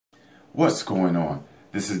What's going on?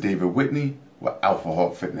 This is David Whitney with Alpha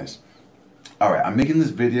Hawk Fitness. Alright, I'm making this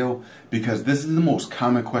video because this is the most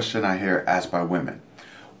common question I hear asked by women.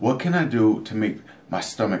 What can I do to make my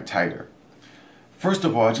stomach tighter? First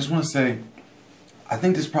of all, I just want to say, I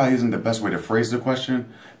think this probably isn't the best way to phrase the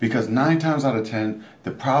question, because 9 times out of 10,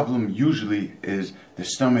 the problem usually is the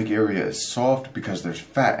stomach area is soft because there's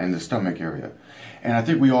fat in the stomach area. And I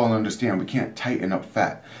think we all understand we can't tighten up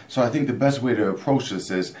fat. So I think the best way to approach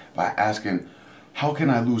this is by asking, how can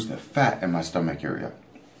I lose the fat in my stomach area?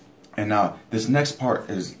 And now this next part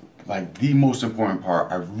is like the most important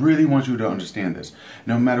part. I really want you to understand this.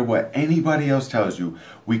 No matter what anybody else tells you,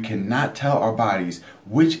 we cannot tell our bodies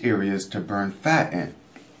which areas to burn fat in.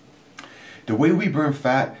 The way we burn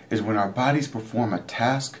fat is when our bodies perform a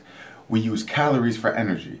task, we use calories for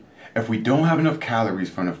energy. If we don't have enough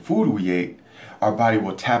calories from the food we ate, our body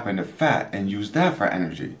will tap into fat and use that for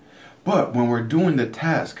energy. But when we're doing the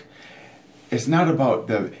task, it's not about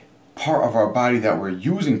the part of our body that we're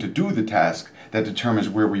using to do the task that determines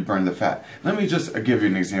where we burn the fat. Let me just give you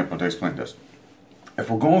an example to explain this. If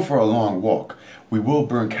we're going for a long walk, we will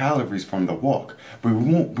burn calories from the walk, but we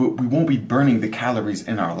won't be burning the calories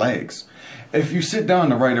in our legs. If you sit down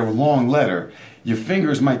to write a long letter, your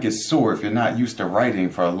fingers might get sore if you're not used to writing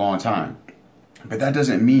for a long time. But that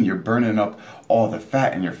doesn't mean you're burning up all the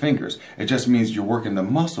fat in your fingers. It just means you're working the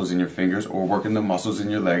muscles in your fingers or working the muscles in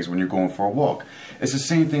your legs when you're going for a walk. It's the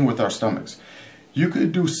same thing with our stomachs. You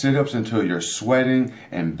could do sit-ups until you're sweating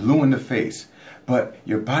and blue in the face, but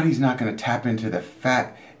your body's not going to tap into the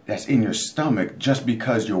fat that's in your stomach just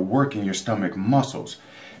because you're working your stomach muscles.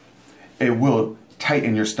 It will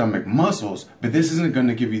tighten your stomach muscles, but this isn't going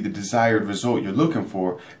to give you the desired result you're looking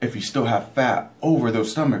for if you still have fat over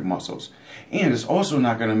those stomach muscles. And it's also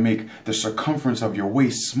not going to make the circumference of your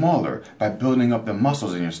waist smaller by building up the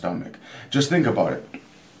muscles in your stomach. Just think about it.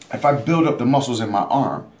 If I build up the muscles in my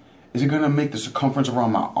arm, is it going to make the circumference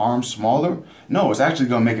around my arm smaller? No, it's actually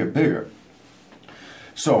going to make it bigger.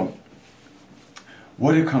 So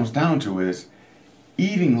what it comes down to is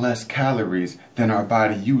eating less calories than our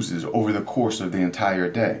body uses over the course of the entire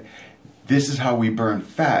day. This is how we burn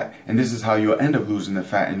fat, and this is how you'll end up losing the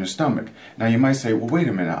fat in your stomach. Now you might say, well, wait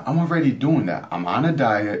a minute, I'm already doing that. I'm on a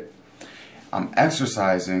diet, I'm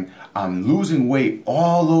exercising, I'm losing weight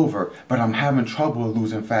all over, but I'm having trouble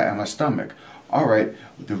losing fat in my stomach. All right,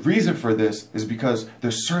 the reason for this is because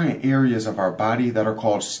there's certain areas of our body that are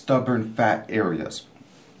called stubborn fat areas.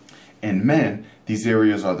 In men, these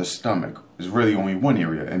areas are the stomach. There's really only one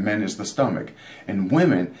area. In men, it's the stomach. In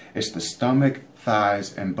women, it's the stomach,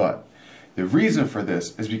 thighs, and butt. The reason for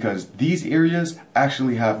this is because these areas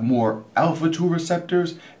actually have more alpha-2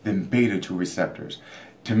 receptors than beta-2 receptors.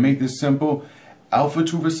 To make this simple,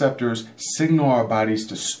 alpha-2 receptors signal our bodies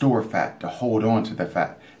to store fat, to hold on to the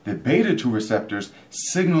fat. The beta-2 receptors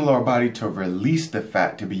signal our body to release the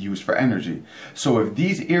fat to be used for energy. So if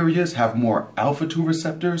these areas have more alpha-2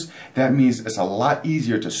 receptors, that means it's a lot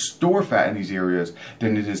easier to store fat in these areas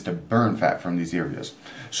than it is to burn fat from these areas.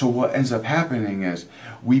 So what ends up happening is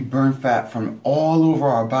we burn fat from all over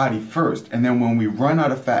our body first, and then when we run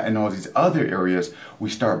out of fat in all these other areas, we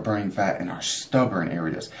start burning fat in our stubborn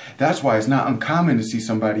areas. That's why it's not uncommon to see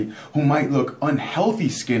somebody who might look unhealthy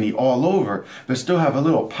skinny all over, but still have a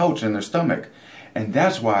little pouch in their stomach. And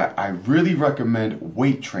that's why I really recommend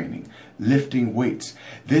weight training, lifting weights.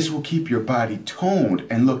 This will keep your body toned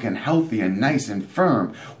and looking healthy and nice and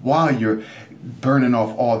firm while you're burning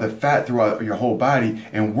off all the fat throughout your whole body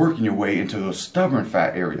and working your way into those stubborn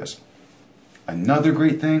fat areas. Another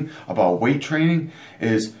great thing about weight training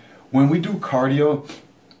is when we do cardio,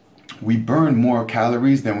 we burn more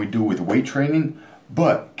calories than we do with weight training.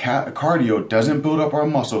 But cardio doesn't build up our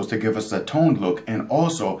muscles to give us a toned look, and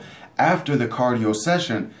also after the cardio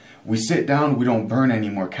session, we sit down, we don't burn any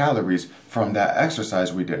more calories from that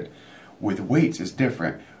exercise we did. With weights, it's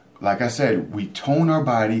different. Like I said, we tone our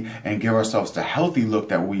body and give ourselves the healthy look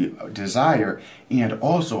that we desire, and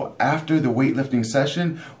also after the weightlifting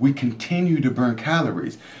session, we continue to burn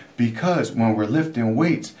calories. Because when we're lifting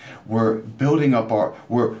weights, we're building up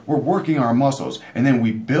we're working our muscles, and then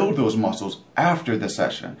we build those muscles after the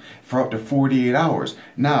session for up to 48 hours.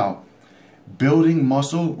 Now, building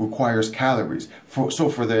muscle requires calories. So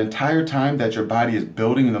for the entire time that your body is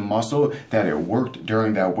building the muscle that it worked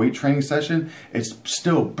during that weight training session, it's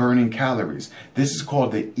still burning calories. This is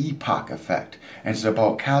called the EPOC effect, and it's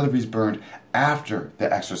about calories burned after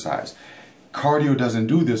the exercise. Cardio doesn't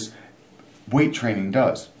do this, weight training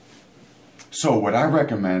does. So what I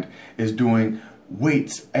recommend is doing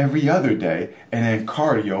weights every other day and then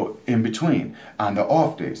cardio in between on the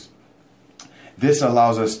off days. This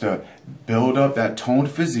allows us to build up that toned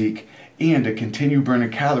physique and to continue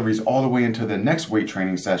burning calories all the way into the next weight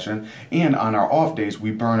training session. And on our off days,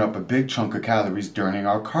 we burn up a big chunk of calories during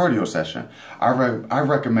our cardio session. I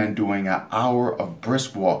recommend doing an hour of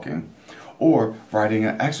brisk walking or riding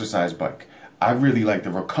an exercise bike. I really like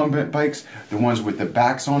the recumbent bikes, the ones with the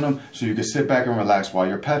backs on them, so you can sit back and relax while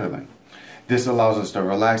you're pedaling. This allows us to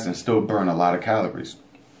relax and still burn a lot of calories.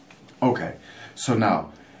 Okay, so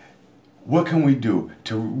now, what can we do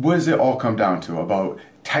what does it all come down to about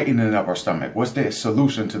tightening up our stomach? What's the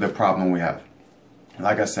solution to the problem we have?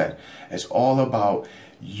 Like I said, it's all about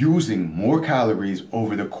using more calories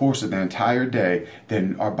over the course of the entire day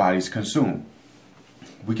than our bodies consume.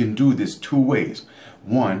 We can do this two ways.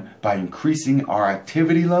 One, by increasing our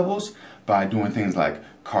activity levels, by doing things like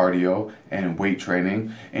cardio and weight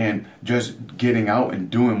training and just getting out and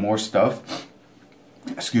doing more stuff.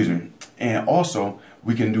 Excuse me. And also,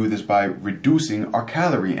 we can do this by reducing our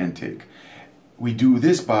calorie intake. We do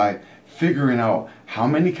this by figuring out how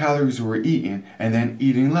many calories we're eating and then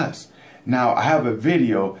eating less. Now, I have a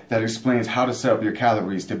video that explains how to set up your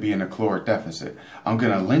calories to be in a caloric deficit. I'm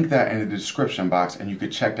going to link that in the description box, and you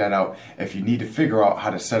can check that out if you need to figure out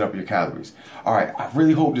how to set up your calories. Alright, I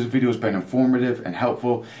really hope this video has been informative and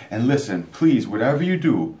helpful. And listen, please, whatever you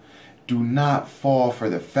do, do not fall for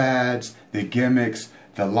the fads, the gimmicks,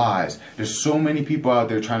 the lies. There's so many people out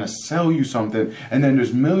there trying to sell you something, and then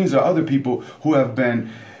there's millions of other people who have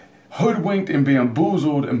been hoodwinked and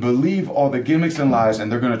bamboozled and believe all the gimmicks and lies,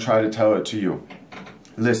 and they're going to try to tell it to you.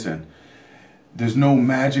 Listen, there's no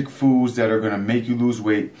magic foods that are going to make you lose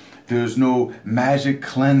weight. There's no magic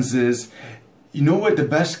cleanses. You know what the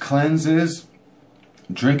best cleanse is?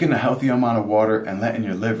 Drinking a healthy amount of water and letting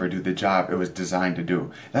your liver do the job it was designed to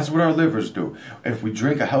do. That's what our livers do. If we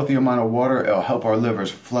drink a healthy amount of water, it'll help our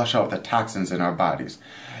livers flush out the toxins in our bodies.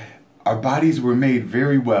 Our bodies were made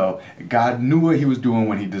very well. God knew what he was doing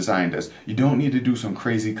when he designed us. You don't need to do some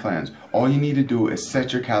crazy cleanse. All you need to do is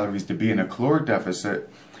set your calories to be in a caloric deficit.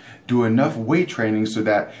 Do enough weight training so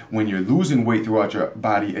that when you're losing weight throughout your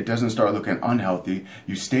body, it doesn't start looking unhealthy.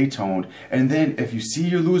 You stay toned. And then if you see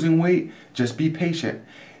you're losing weight, just be patient.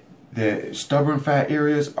 The stubborn fat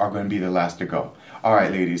areas are going to be the last to go. All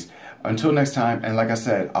right, ladies. Until next time, and like I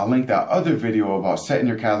said, I'll link that other video about setting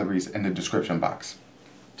your calories in the description box.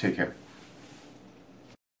 Take care.